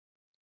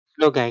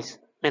Hello guys,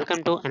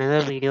 welcome to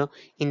another video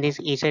in this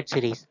ECET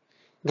series.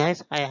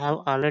 Guys, I have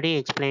already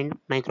explained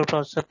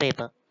microprocessor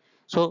paper.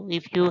 So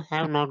if you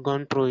have not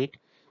gone through it,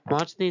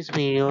 watch this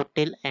video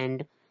till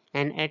end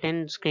and at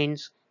end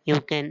screens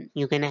you can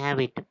have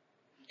it.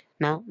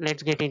 Now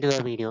let's get into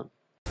the video.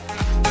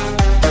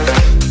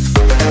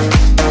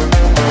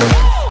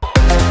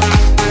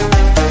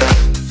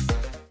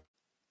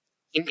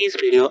 In this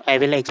video, I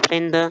will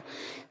explain the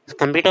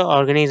computer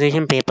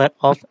organization paper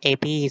of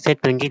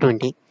AP-ECET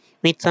 2020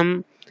 with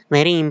some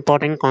very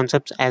important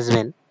concepts as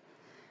well.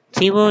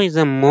 CO is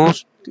the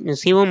most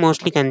CO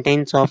mostly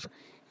contains of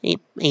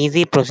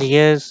easy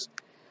procedures,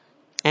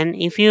 and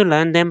if you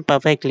learn them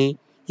perfectly,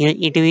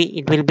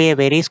 it will be a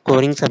very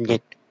scoring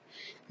subject.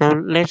 Now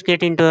let's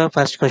get into the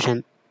first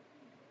question.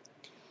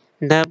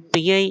 The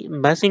PI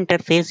bus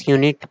interface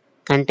unit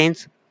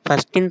contains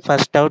first in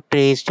first out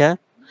register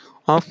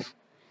of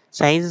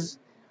size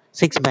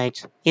 6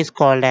 bytes is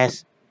called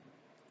as.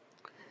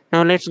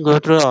 Now let's go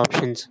through the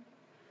options.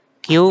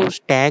 Queue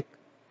stack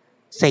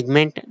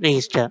segment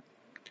register.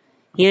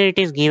 Here it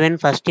is given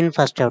first in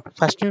first out.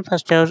 First in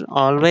first out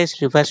always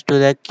refers to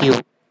the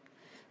queue.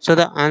 So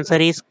the answer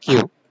is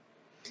Q.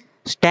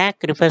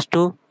 Stack refers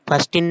to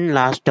first in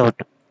last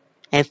out.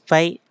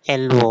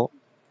 FILO.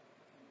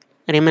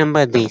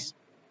 Remember this.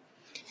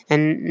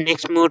 And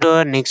next move to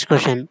our next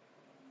question.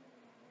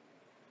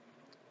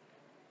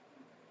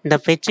 The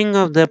fetching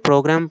of the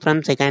program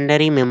from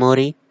secondary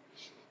memory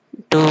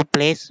to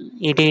place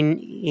it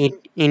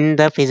in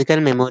the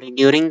physical memory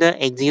during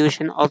the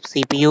execution of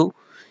CPU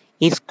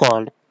is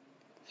called.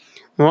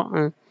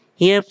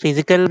 Here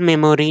physical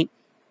memory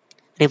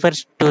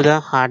refers to the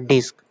hard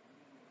disk.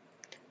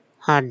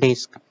 Hard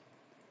disk.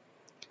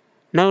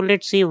 Now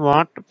let's see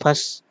what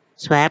first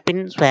swap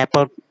in swap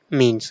out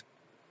means.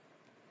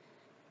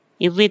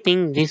 If we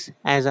think this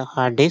as a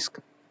hard disk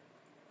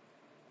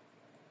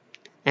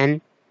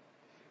and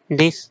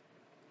this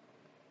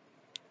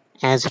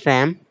as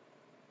RAM,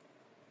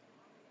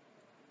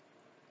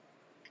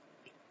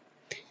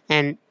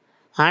 and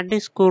hard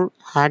disk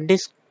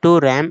to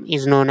RAM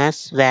is known as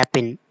swap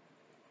in,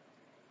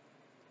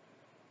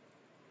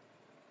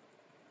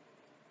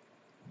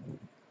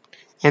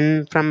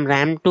 and from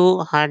RAM to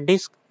hard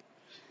disk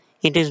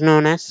it is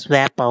known as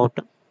swap out.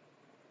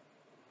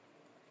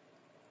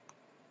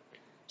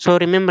 So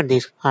remember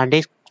this: hard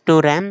disk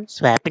to RAM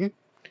swap in,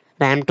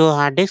 RAM to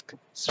hard disk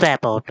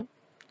swap out.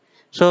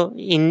 So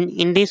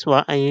in this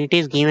it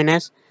is given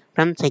as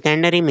from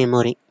secondary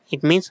memory.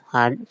 It means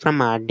hard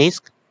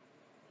disk.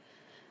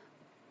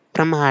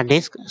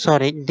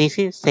 Sorry, this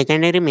is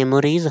secondary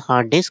memory is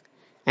hard disk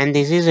and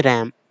this is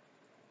RAM.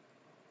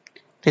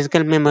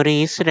 Physical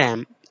memory is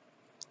RAM.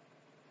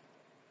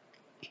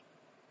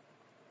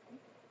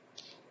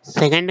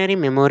 Secondary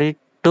memory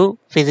to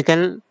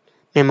physical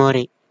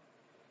memory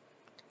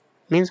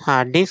means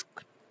hard disk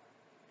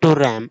to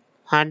RAM.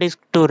 Hard disk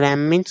to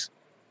RAM means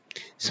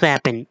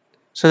swap in.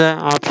 So the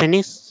option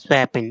is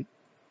swap in.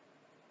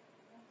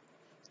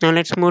 Now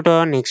let's move to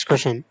our next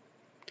question.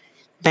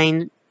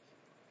 The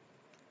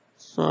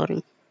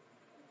sorry.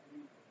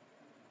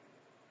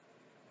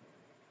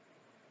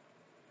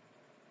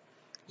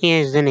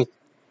 Here is the next.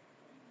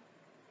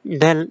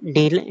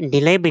 The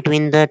delay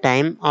between the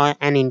time or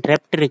an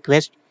interrupt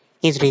request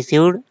is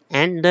received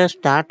and the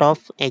start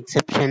of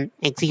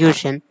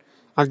execution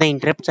of the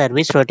interrupt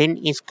service routine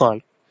is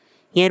called.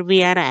 Here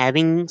we are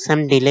having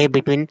some delay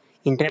between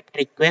interrupt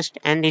request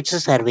and its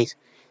service.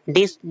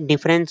 This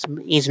difference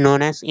is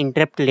known as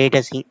interrupt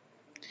latency.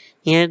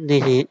 Here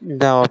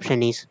the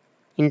option is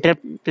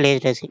interrupt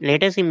latency.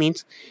 Latency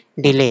means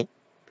delay.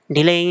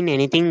 Delay in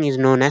anything is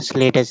known as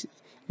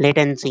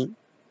latency.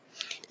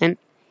 And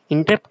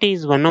interrupt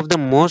is one of the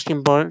most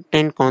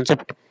important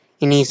concept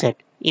in ECET.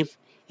 If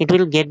it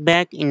will get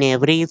back in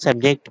every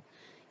subject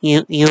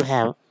you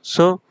have.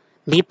 So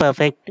be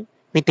perfect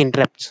with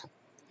interrupts.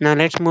 Now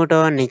let's move to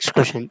our next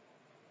question.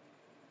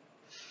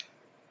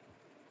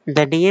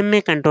 The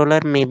DMA controller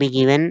may be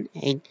given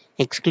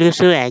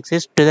exclusive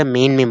access to the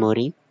main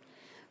memory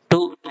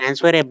to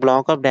transfer a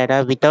block of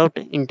data without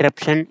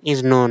interruption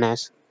is known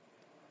as.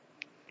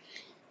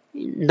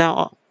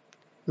 The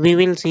we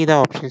will see the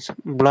options: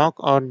 block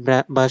or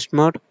burst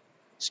mode,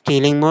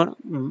 stealing mode,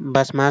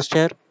 bus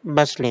master,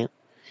 bus slave.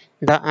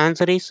 The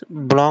answer is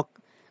block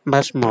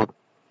burst mode.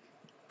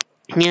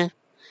 Here,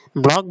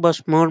 block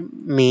burst mode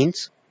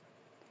means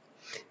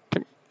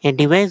a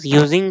device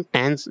using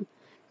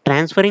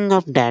transferring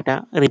of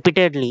data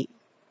repeatedly.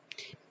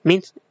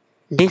 Means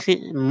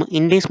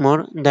in this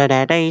mode the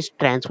data is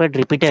transferred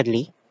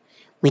repeatedly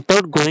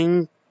without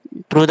going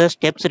through the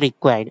steps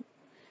required.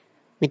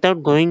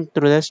 Without going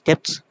through the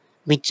steps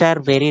which are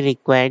very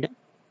required,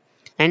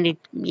 and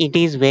it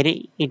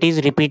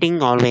is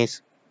repeating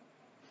always.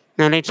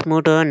 Now let's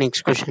move to our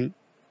next question.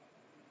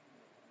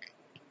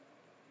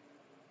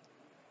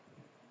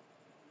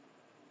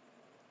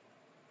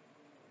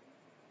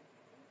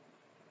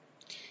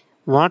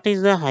 What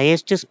is the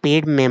highest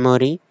speed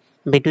memory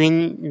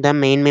between the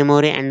main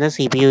memory and the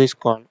CPU is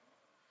called?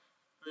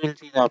 We will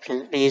see the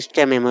option.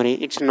 Register memory.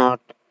 It's not.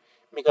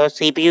 because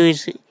CPU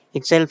is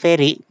itself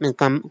a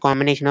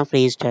combination of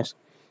registers,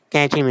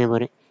 cache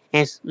memory.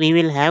 Yes, we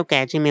will have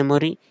cache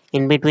memory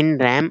in between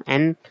RAM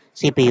and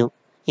CPU.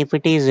 If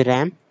it is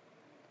RAM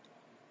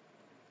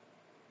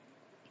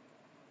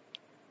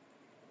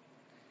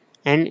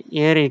and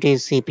here it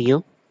is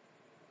CPU,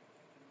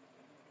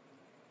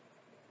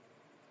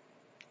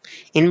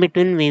 in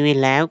between we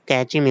will have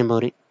cache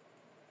memory.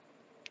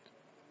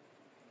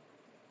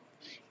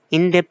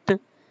 In depth,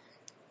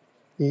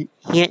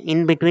 here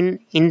in between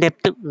in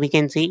depth we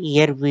can see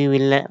here we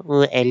will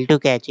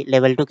L2 cache,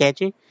 level 2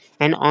 cache,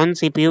 and on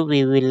CPU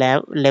we will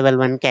have level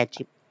 1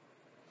 cache.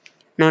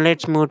 Now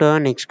let's move to our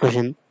next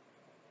question.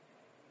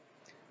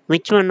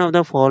 Which one of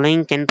the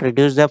following can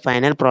produce the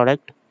final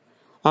product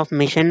of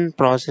machine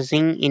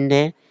processing in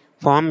the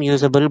form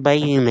usable by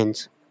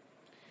humans?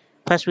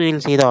 First we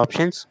will see the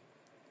options: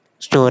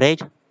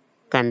 storage,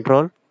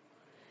 control,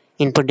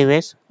 input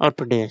device,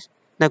 output device.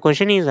 The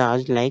question is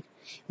asked like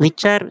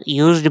which are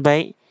used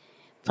by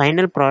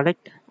final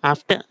product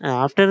after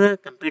the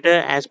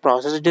computer has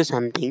processed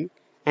something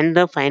and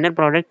the final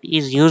product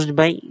is used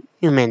by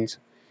humans.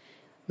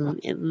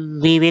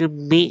 We will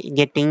be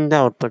getting the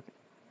output,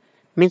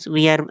 means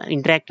we are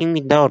interacting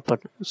with the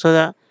output. So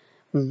the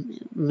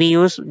we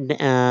use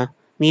uh,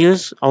 we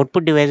use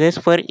output devices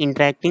for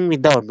interacting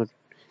with the output,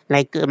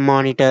 like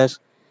monitors,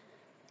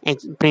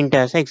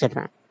 printers,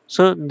 etc.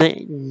 So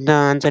the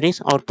answer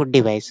is output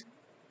device.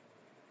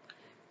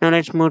 Now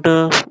let's move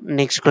to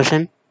next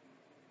question.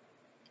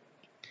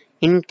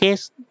 In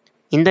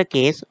the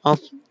case of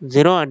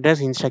zero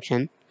address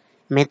instruction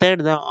method,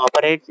 the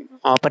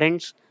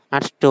operands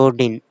are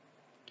stored in.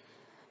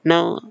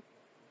 Now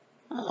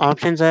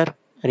options are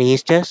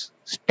registers,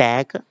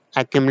 stack,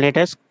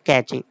 accumulators,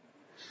 caching.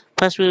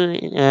 First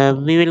we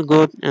will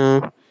go.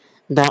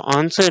 The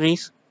answer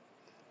is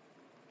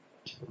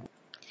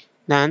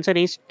the answer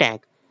is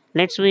stack.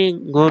 Let's we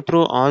go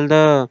through all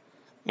the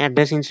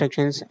address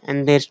instructions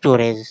and their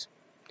storages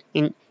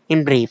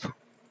in brief.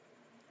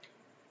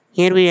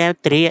 Here we have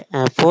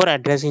four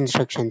address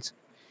instructions.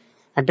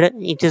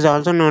 It is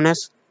also known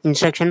as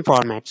instruction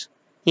formats.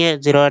 Here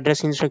zero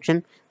address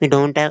instruction, we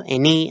don't have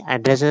any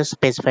addresses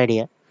specified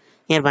here.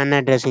 Here one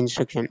address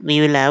instruction, we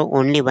will have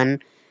only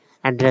one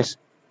address.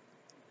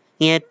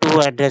 Here two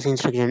address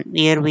instruction,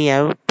 here we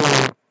have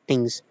two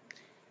things.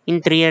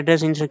 In three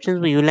address instructions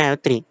we will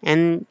have three,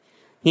 and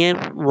here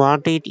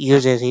what it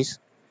uses is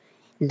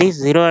these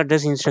zero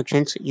address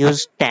instructions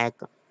uses stack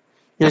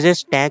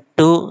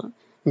to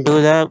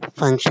do the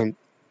function,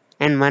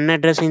 and one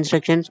address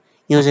instructions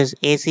uses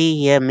AC,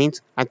 here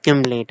means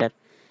accumulator.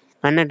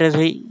 One address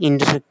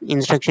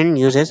instruction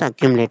uses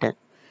accumulator.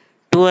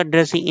 Two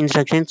address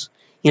instructions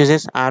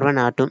uses R1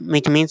 R2,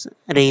 which means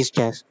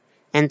registers,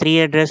 and three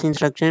address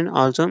instruction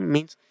also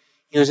means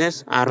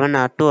uses R1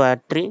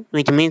 R2 R3,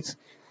 which means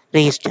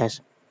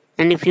registers.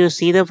 And if you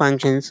see the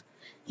functions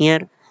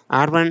here,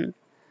 R1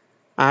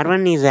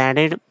 R1 is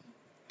added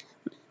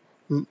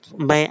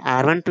by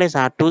R1 plus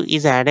R2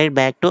 is added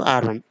back to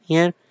R1.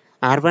 Here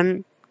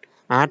R1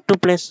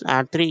 R2 plus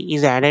R3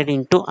 is added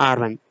into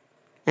R1,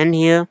 and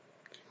here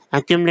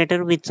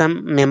accumulator with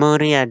some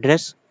memory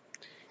address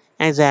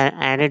is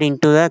added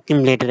into the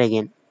accumulator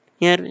again.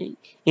 Here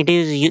it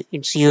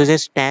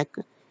uses stack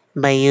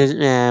by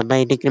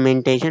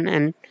decrementation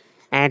and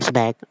adds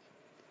back.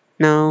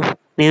 Now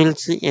we will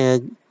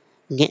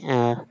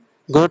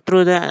go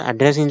through the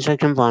address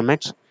instruction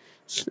formats.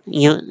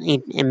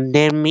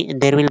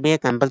 There will be a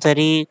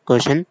compulsory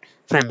question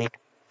from it.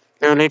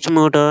 Now let's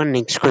move to our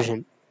next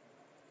question.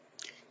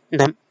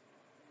 The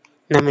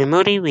The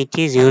memory which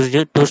is used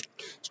to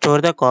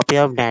store the copy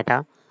of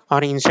data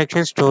or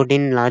instructions stored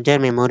in larger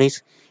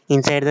memories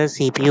inside the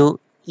CPU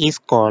is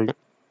called.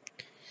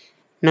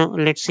 Now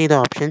let's see the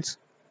options.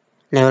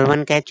 Level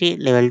 1 cache,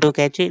 level 2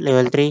 cache,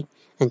 level 3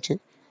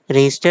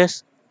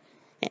 registers,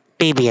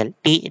 TBL,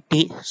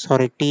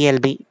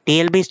 TLB.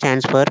 TLB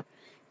stands for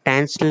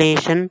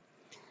Translation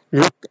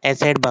Look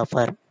Aside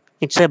Buffer.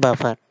 It's a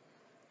buffer.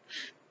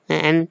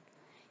 And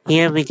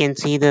here we can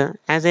see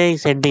as I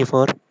said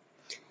before,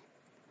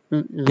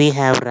 we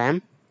have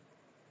RAM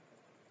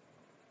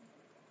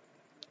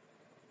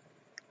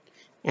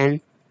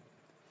and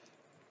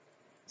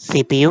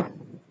CPU.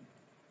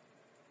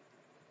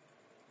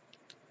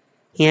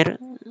 Here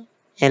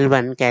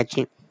L1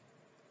 cache,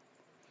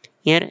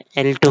 here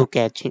L2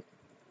 cache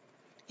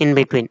in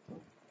between.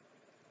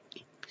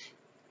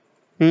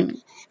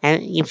 And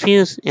if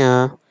you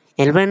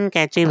L1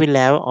 cache will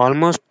have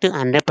almost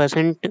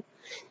 100%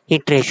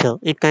 hit ratio.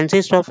 It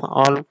consists of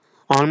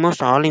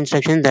almost all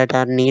instructions that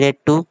are needed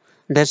to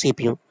the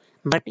CPU.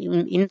 But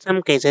in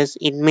some cases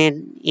it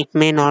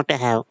may not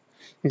have.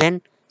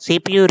 Then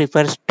CPU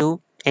refers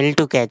to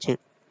L2 cache.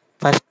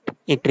 First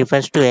it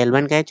refers to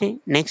L1 cache.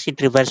 Next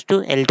it refers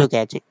to L2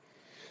 cache.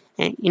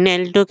 In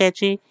L2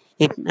 cache,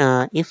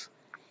 if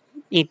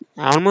it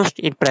almost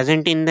it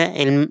present in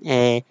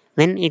the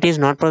when it is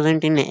not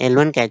present in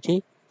L1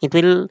 cache, it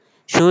will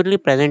surely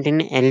present in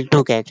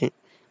L2 cache.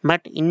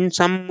 But in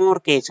some more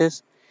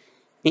cases,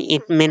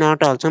 it may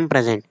not also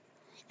present.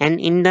 and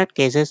in that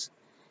cases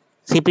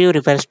CPU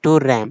refers to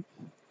RAM,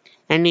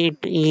 and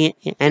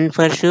and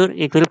for sure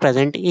it will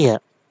present here.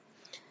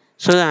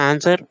 So the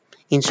answer,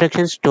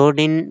 instructions stored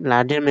in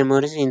larger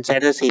memories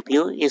inside the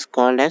CPU is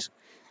called as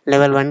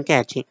level 1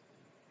 cache.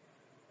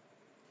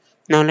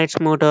 Now let's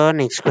move to our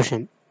next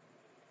question.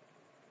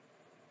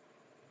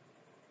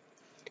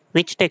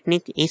 Which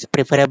technique is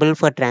preferable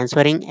for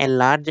transferring a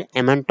large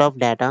amount of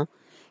data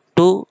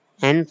to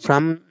and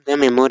from the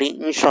memory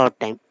in short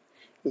time?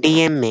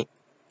 DMA,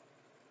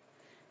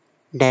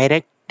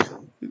 direct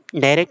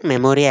direct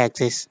memory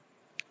access,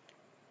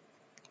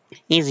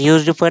 is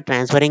used for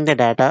transferring the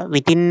data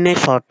within a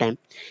short time.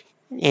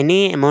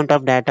 Any amount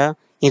of data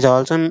is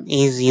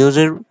used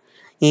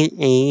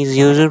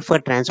for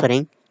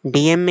transferring.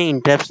 DMA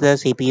interrupts the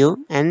CPU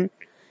and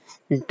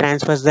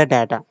transfers the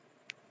data.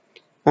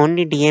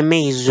 Only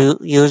DMA is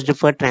used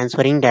for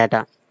transferring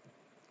data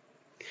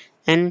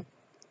and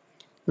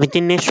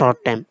within a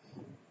short time.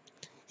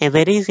 A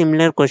very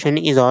similar question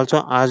is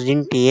also asked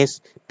in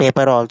TS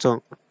paper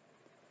also.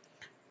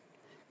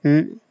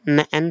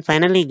 And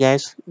finally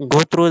guys, go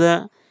through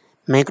the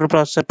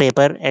microprocessor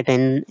paper at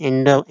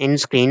end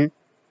screen.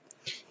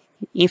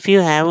 If you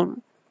have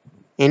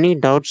any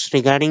doubts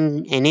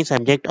regarding any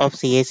subject of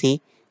CAC,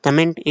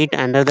 comment it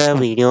under the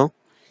video,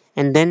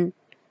 and then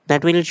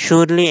that will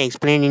surely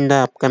explain in the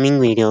upcoming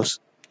videos.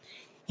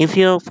 If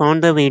you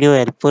found the video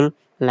helpful,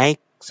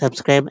 like,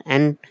 subscribe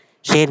and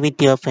share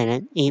with your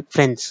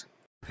friends.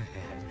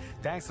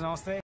 Thanks,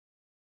 Namaste.